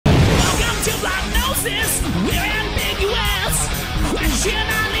diagnosis, we're ambiguous. Question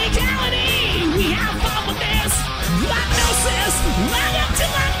our legality, we have fun with this. Diagnosis, welcome to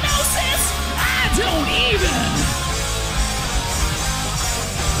diagnosis. I don't even.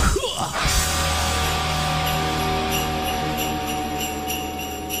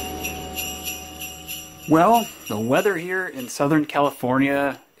 Well, the weather here in Southern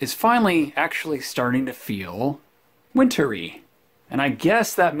California is finally actually starting to feel wintry. And I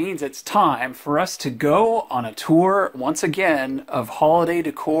guess that means it's time for us to go on a tour once again of holiday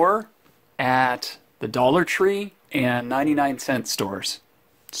decor at the Dollar Tree and 99-cent stores.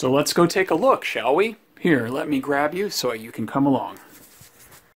 So let's go take a look, shall we? Here, let me grab you so you can come along.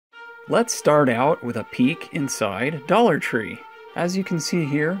 Let's start out with a peek inside Dollar Tree. As you can see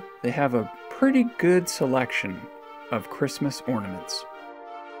here, they have a pretty good selection of Christmas ornaments.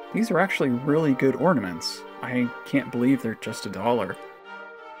 These are actually really good ornaments. I can't believe they're just $1.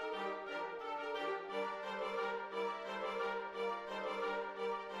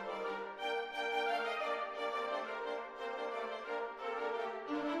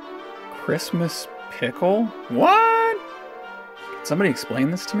 Christmas pickle? What? Can somebody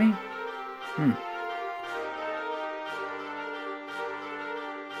explain this to me?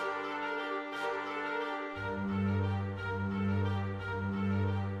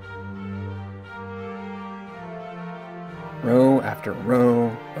 Row after row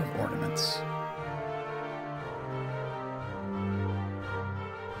of ornaments.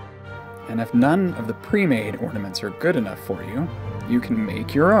 And if none of the pre-made ornaments are good enough for you, you can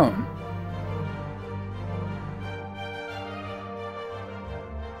make your own.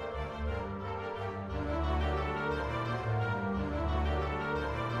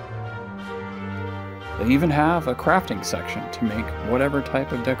 They even have a crafting section to make whatever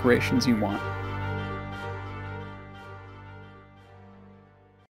type of decorations you want.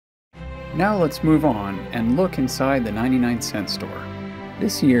 Now let's move on and look inside the 99-cent store.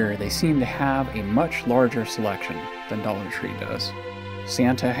 This year they seem to have a much larger selection than Dollar Tree does.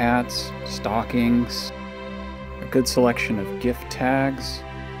 Santa hats, stockings, a good selection of gift tags.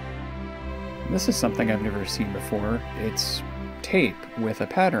 This is something I've never seen before. It's tape with a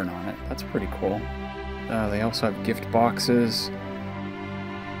pattern on it. That's pretty cool. They also have gift boxes,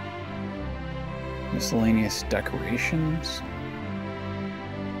 miscellaneous decorations.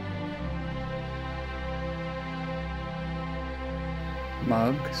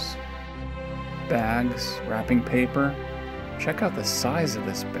 Mugs, bags, wrapping paper. Check out the size of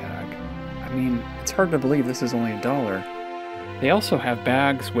this bag. I mean, it's hard to believe this is only $1. They also have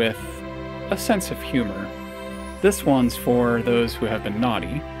bags with a sense of humor. This one's for those who have been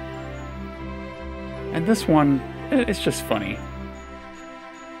naughty. And this one, it's just funny.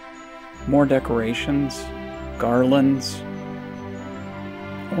 More decorations, garlands,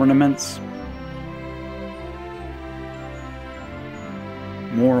 ornaments.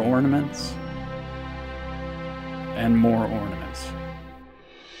 More ornaments, and more ornaments.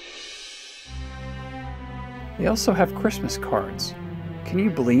 They also have Christmas cards. Can you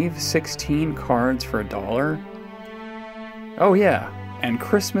believe 16 cards for $1? Oh yeah, and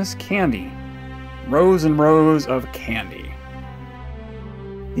Christmas candy. Rows and rows of candy.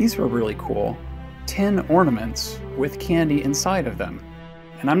 These were really cool. 10 ornaments with candy inside of them.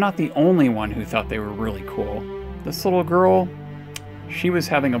 And I'm not the only one who thought they were really cool. This little girl, she was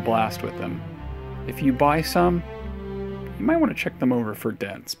having a blast with them. If you buy some, you might want to check them over for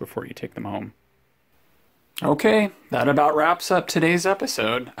dents before you take them home. Okay, that about wraps up today's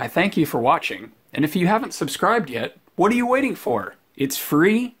episode. I thank you for watching. And if you haven't subscribed yet, what are you waiting for? It's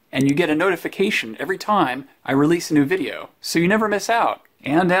free, and you get a notification every time I release a new video, so you never miss out.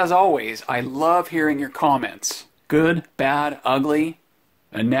 And as always, I love hearing your comments. Good, bad, ugly.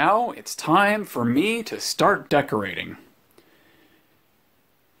 And now it's time for me to start decorating.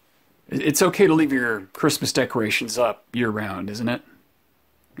 It's okay to leave your Christmas decorations up year-round, isn't it?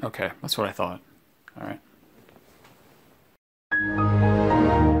 Okay, that's what I thought. All right.